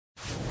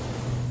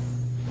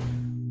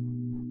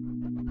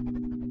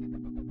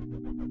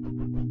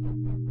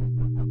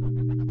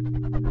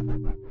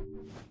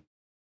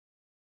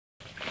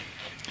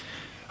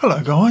Hello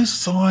guys,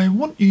 so I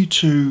want you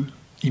to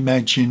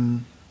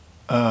imagine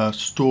a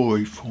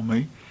story for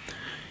me.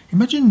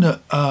 Imagine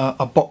that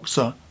a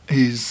boxer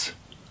is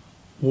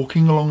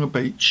walking along a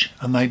beach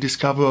and they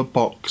discover a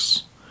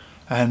box,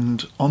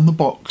 and on the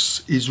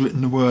box is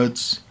written the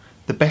words,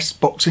 "the best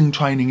boxing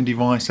training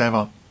device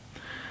ever."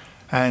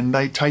 And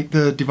they take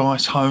the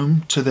device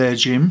home to their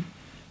gym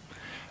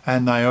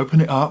and they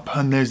open it up,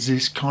 and there's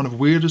this kind of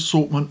weird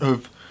assortment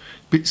of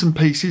bits and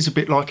pieces, a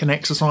bit like an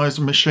exercise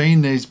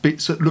machine. There's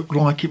bits that look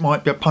like it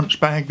might be a punch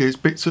bag, there's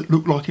bits that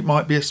look like it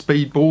might be a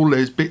speed ball,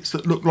 there's bits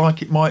that look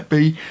like it might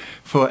be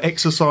for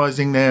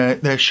exercising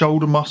their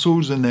shoulder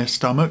muscles and their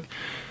stomach.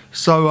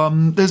 So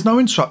there's no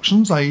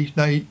instructions.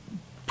 They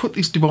put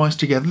this device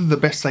together the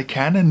best they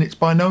can, and it's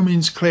by no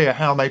means clear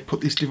how they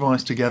put this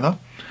device together.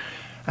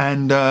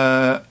 And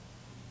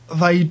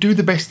they do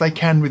the best they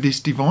can with this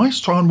device,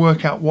 try and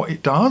work out what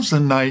it does,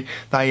 and they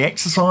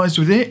exercise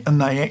with it,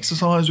 and they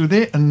exercise with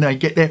it, and they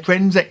get their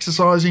friends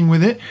exercising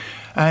with it,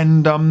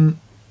 and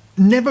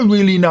never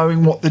really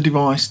knowing what the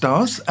device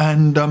does.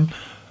 And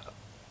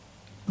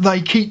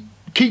they keep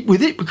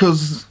with it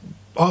because,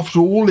 after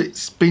all,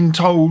 it's been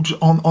told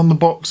on the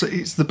box that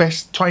it's the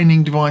best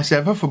training device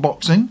ever for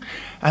boxing,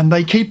 and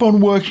they keep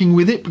on working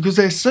with it because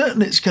they're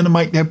certain it's going to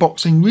make their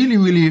boxing really,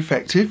 really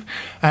effective.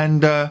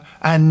 And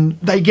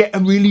they get a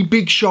really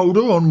big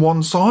shoulder on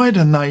one side,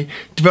 and they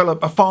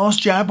develop a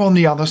fast jab on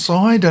the other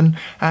side, and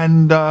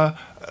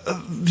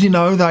you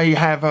know, they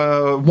have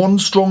one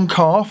strong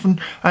calf,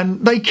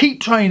 and they keep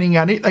training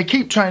at it,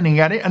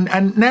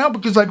 and now,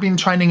 because they've been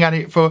training at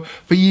it for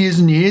years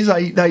and years,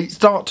 they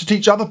start to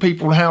teach other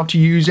people how to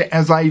use it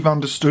as they've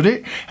understood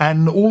it,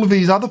 and all of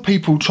these other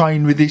people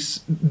train with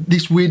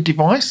this weird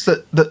device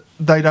that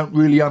they don't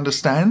really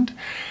understand.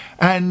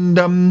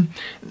 And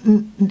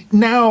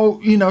now,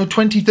 you know,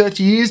 20,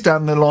 30 years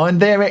down the line,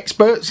 they're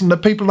experts, and the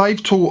people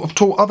they've taught have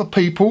taught other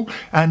people,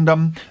 and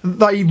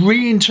they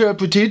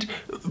reinterpreted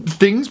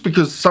things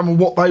because some of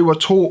what they were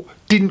taught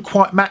didn't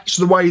quite match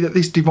the way that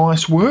this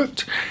device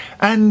worked.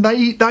 And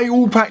they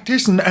all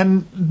practice,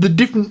 and the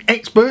different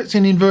experts,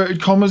 in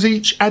inverted commas,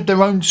 each add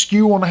their own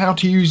skew on how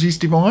to use this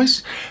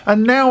device.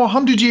 And now,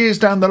 100 years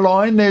down the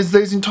line, there's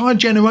entire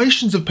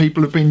generations of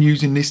people have been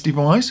using this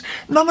device,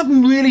 none of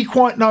them really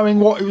quite knowing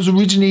what it was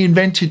originally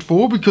invented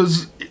for,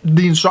 because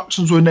the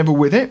instructions were never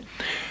with it.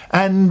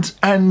 And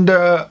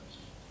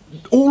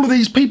all of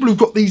these people who've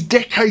got these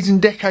decades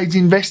and decades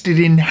invested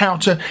in how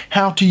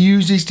to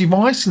use this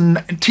device,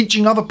 and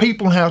teaching other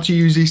people how to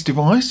use this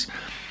device.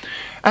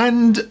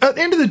 And at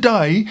the end of the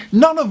day,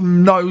 none of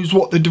them knows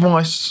what the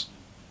device,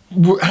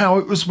 how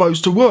it was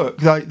supposed to work.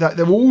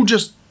 They're all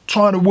just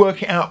trying to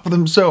work it out for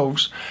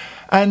themselves.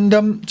 And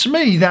to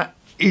me, that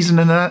is an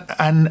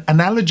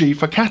analogy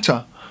for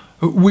kata.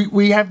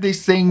 We have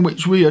this thing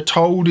which we are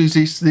told is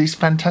this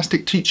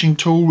fantastic teaching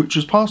tool, which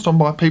was passed on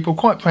by people,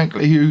 quite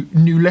frankly, who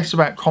knew less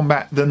about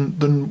combat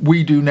than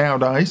we do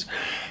nowadays.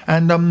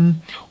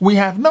 And we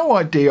have no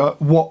idea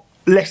what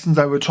lessons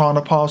they were trying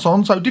to pass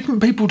on, so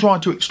different people try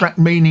to extract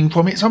meaning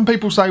from it. Some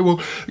people say, well,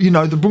 you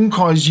know, the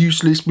bunkai is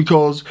useless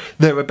because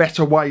there are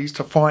better ways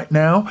to fight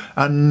now,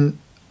 and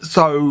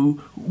so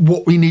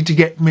what we need to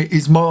get from it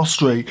is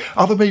mastery.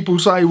 Other people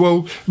say,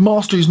 well,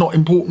 mastery is not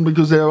important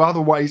because there are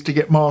other ways to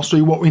get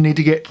mastery. What we need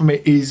to get from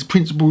it is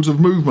principles of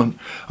movement.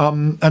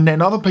 And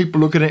then other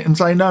people look at it and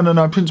say,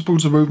 no,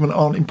 principles of movement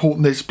aren't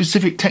important. There's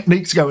specific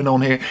techniques going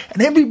on here.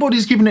 And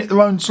everybody's giving it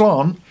their own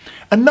slant.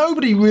 And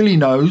nobody really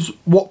knows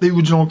what the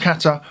original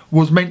kata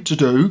was meant to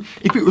do.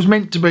 If it was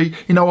meant to be,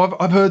 you know,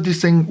 I've heard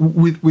this thing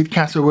with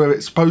kata where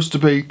it's supposed to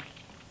be,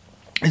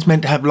 it's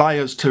meant to have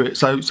layers to it.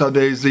 So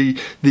there's the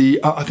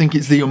I think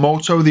it's the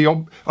omote,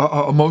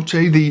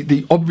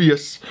 the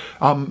obvious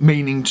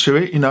meaning to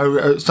it. You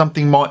know,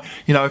 something might,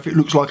 you know, if it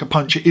looks like a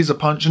punch, it is a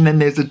punch. And then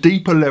there's a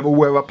deeper level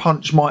where a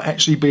punch might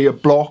actually be a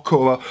block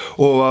or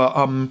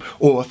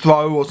a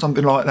throw or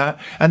something like that.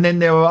 And then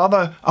there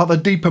are other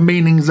deeper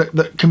meanings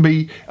that can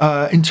be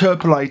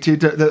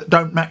interpolated that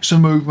don't match the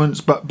movements,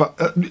 but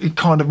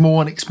kind of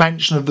more an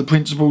expansion of the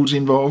principles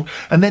involved.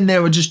 And then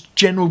there are just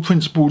general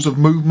principles of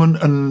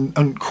movement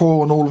and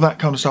core and all of that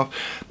kind of stuff.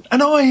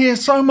 And I hear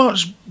so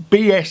much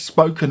BS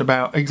spoken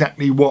about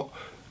exactly what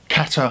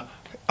kata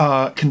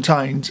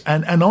contains,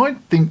 and I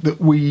think that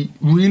we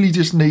really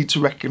just need to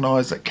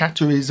recognise that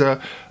kata is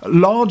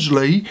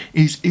largely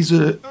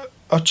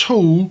a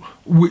tool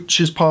which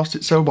has passed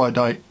its sell-by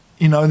date.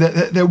 You know,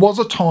 there was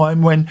a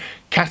time when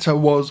kata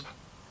was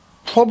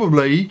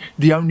probably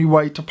the only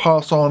way to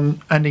pass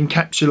on and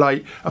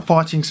encapsulate a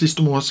fighting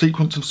system or a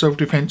sequence of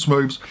self-defense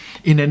moves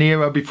in an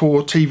era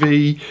before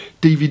TV,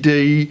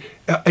 DVD,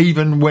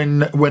 even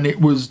when it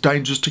was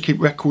dangerous to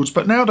keep records.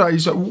 But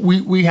nowadays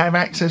we have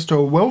access to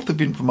a wealth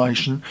of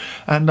information,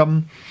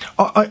 and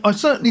I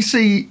certainly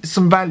see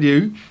some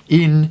value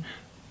in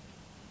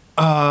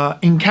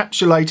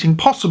encapsulating,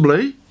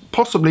 possibly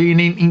in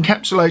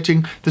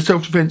encapsulating the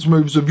self-defense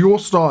moves of your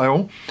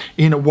style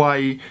in a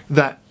way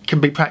that can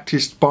be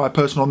practiced by a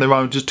person on their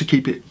own, just to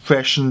keep it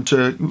fresh and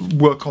to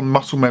work on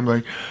muscle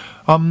memory.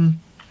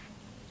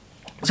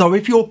 So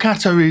if your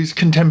kata is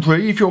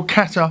contemporary, if your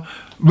kata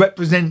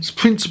represents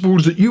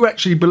principles that you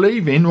actually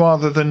believe in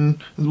rather than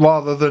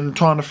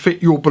trying to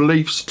fit your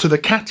beliefs to the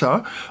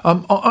kata,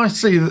 I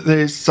see that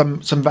there's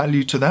some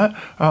value to that.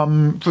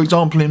 For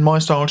example, in my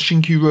style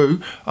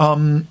Shinkyu-ryu,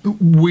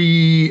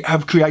 we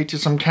have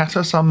created some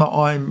kata, some that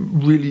I'm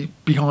really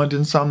behind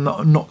and some that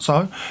are not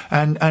so,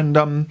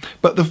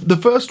 but the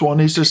first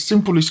one is just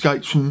simple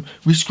escapes from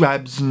wrist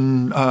grabs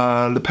and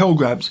lapel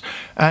grabs,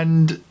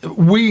 and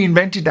we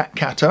invented that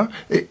kata.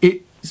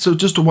 So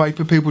just a way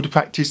for people to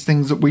practice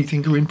things that we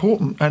think are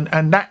important,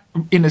 and that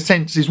in a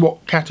sense is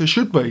what kata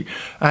should be,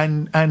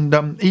 and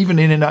even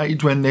in an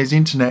age when there's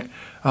internet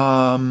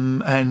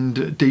and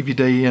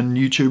DVD and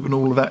YouTube and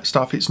all of that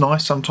stuff, it's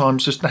nice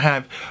sometimes just to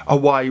have a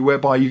way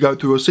whereby you go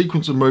through a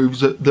sequence of moves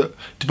that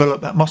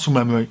develop that muscle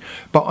memory.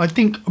 But I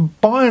think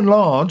by and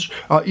large,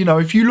 you know,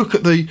 if you look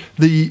at the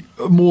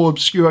more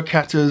obscure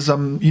katas,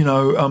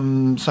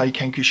 say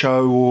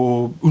Kenkusho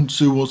or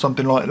Unsu or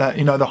something like that,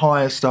 you know, the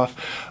higher stuff,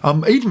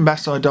 even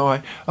Basai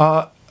Dai,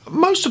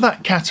 most of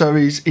that kata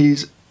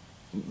is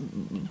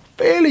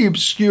fairly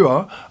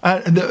obscure,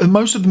 and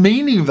most of the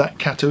meaning of that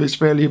kata is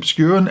fairly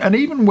obscure, and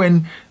even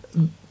when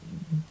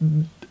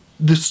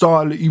the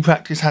style that you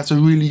practice has a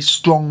really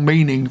strong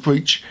meaning for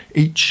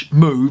each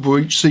move or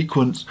each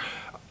sequence,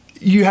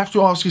 you have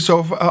to ask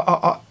yourself,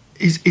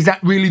 is that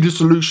really the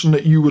solution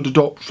that you would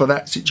adopt for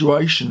that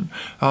situation?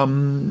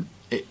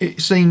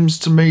 It seems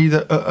to me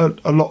that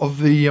a lot of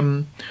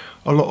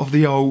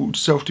the old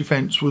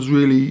self-defense was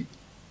really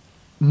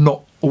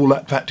not all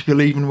that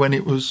practical, even when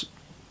it was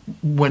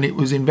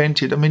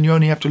invented. I mean, you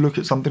only have to look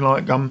at something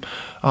like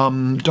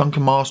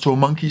Duncan Master or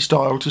Monkey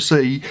Style to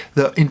see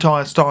that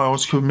entire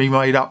styles can be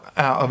made up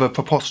out of a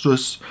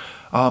preposterous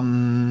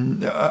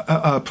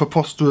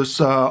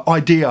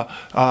idea.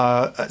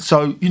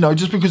 So, you know,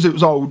 just because it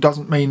was old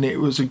doesn't mean it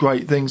was a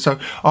great thing. So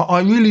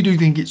I really do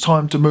think it's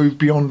time to move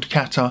beyond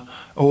kata,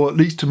 or at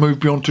least to move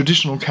beyond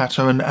traditional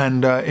kata,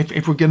 and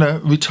if we're going to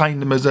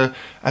retain them as a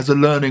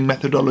learning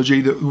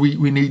methodology, that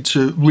we need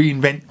to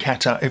reinvent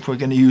kata if we're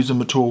going to use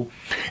them at all.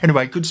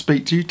 Anyway, good to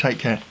speak to you. Take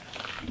care.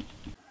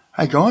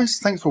 Hey guys,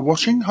 thanks for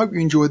watching. Hope you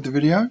enjoyed the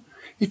video.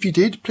 If you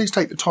did, please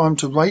take the time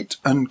to rate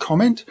and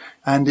comment,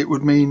 and it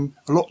would mean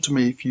a lot to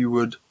me if you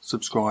would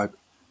subscribe.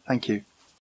 Thank you.